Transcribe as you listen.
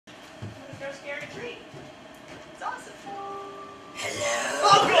so scared of trees. It's awesome. Hello.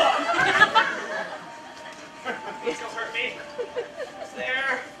 Oh, God! Please don't hurt me. Who's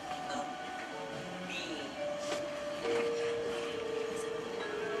there? Me.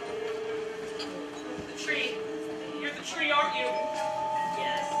 The tree. You're the tree, aren't you?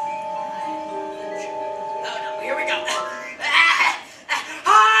 Yes. Oh, no, here we go.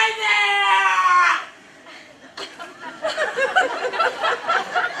 Hi there!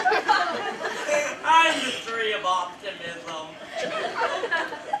 I'm the tree of optimism.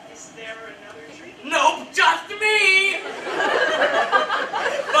 Is there another tree? Nope, just me!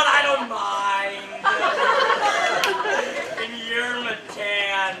 But I don't mind. And you're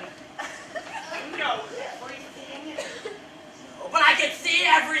Matan. You know everything. No, but I can see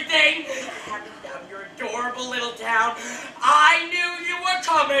everything. Having down your adorable little town, I knew you were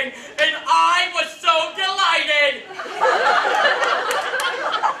coming, and I was so delighted.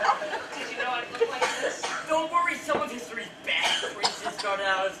 Did you know I'd look like this? Don't worry, some of history's best princes started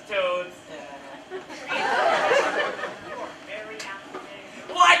out as toads. You're very acclimated.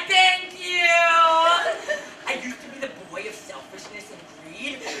 Why, thank you! I used to be the boy of selfishness and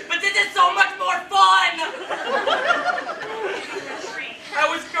greed, but this is so much more fun! I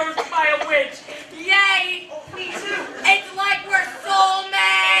was cursed by a witch. Yay! Oh, me too. It's like we're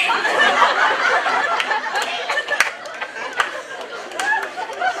soulmates!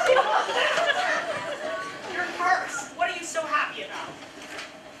 You're cursed. What are you so happy about?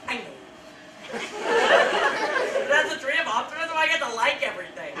 I know. That's the tree of optimism. I get to like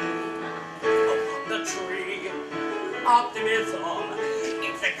everything. Oh, the tree. Optimism.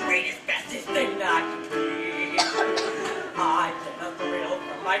 It's the greatest, bestest thing that can be. I get a thrill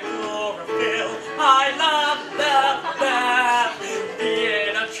from my chlorophyll. I love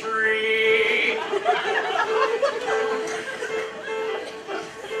being a tree.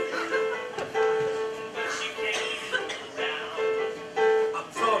 But you can't even look down. I'm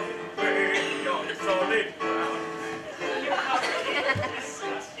floating away on solid ground. You're covered in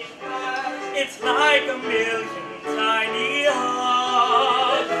disgusting bugs. It's like a million tiny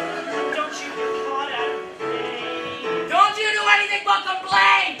hugs. Don't you get caught out of pain. Don't you do anything but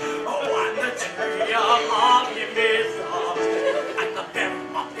complain! Oh, I'm the tree of optimism. I'm a very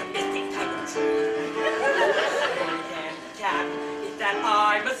optimistic type of tree. The handicap is that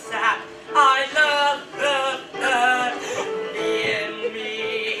I'm a sap. I love being me.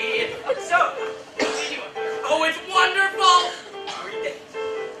 So, what do you do? Oh, it's wonderful! 3 things.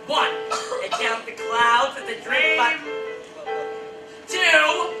 1, I count the clouds as they drift by. 2, I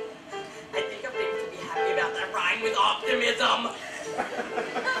think of things to be happy about that rhyme with optimism. I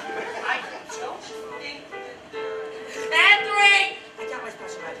don't think And 3, I got my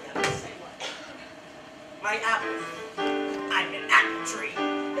special idea. say what? My apple. I'm an apple tree.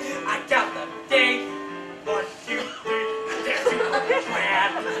 I count them days. 1, 2, 3. There's a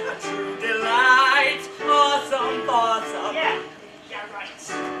plan. A true delight. Awesome, awesome. Yeah, right.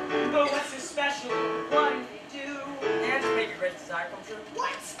 But what's so special? What do they do? And to make your great desire come true.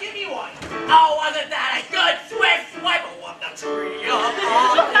 What? Give me one. Oh, wasn't that a good swift swipe? Oh, I'm the tree of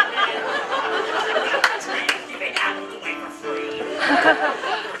optimism. The tree is giving apples away for free.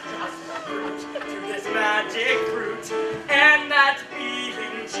 Just a fruit to this magic fruit, and that's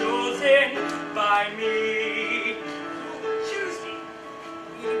being chosen by me. Choose me.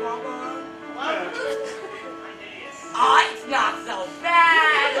 You want one? I'm hideous. Oh, it's not so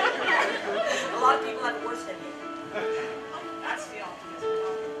bad. A lot of people have it worse than you. That's the optimism.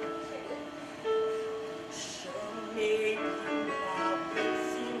 Show me now. It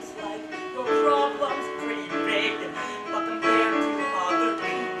seems like your problem's pretty big, but compared to other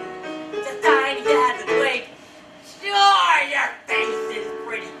people, it's as tiny as a twig. Sure, your face is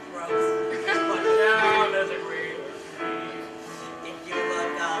pretty gross, but down there's a greater tree. If you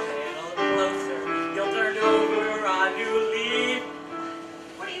look a little closer, you'll turn over a new leaf.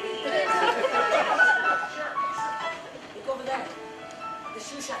 What do you mean? Sure. Look over there. The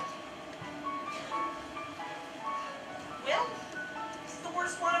shoe shine. Well, this is the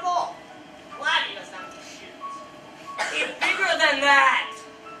worst one of all. Glad he doesn't have any shoes. It's bigger than that.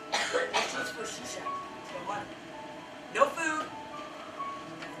 She's for shoe shine. So what? No food.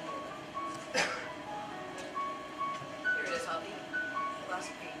 Here it is, Hobby. The last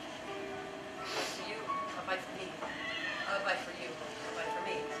page. For you, a bite for me. A bite for you, a bite for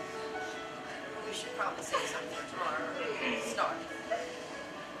me. We should probably save something for tomorrow. Start.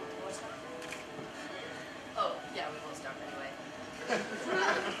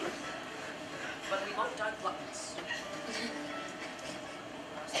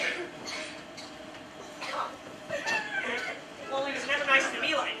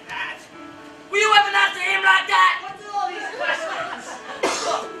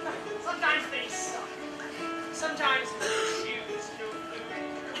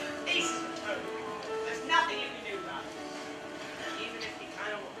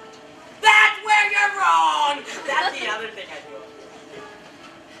 That's the other thing I do.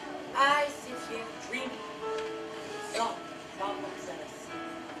 I sit here dreaming, solve problems that I see.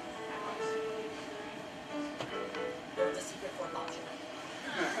 There's a secret fourth option.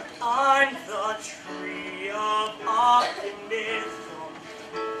 I'm the tree of optimism.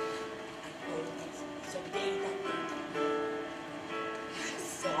 I know it's someday that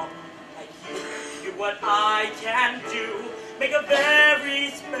some like you do what I can do, make a very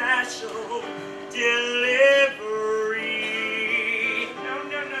special delivery.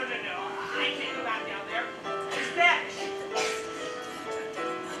 No. I can't go out down there. It's Spanish.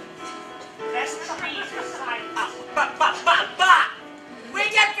 Best trees beside us. Bah! We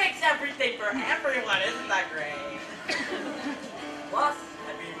can fix everything for everyone, isn't that great? Plus,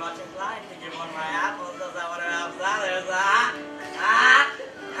 I'd be much inclined to give one of my apples as I would have others.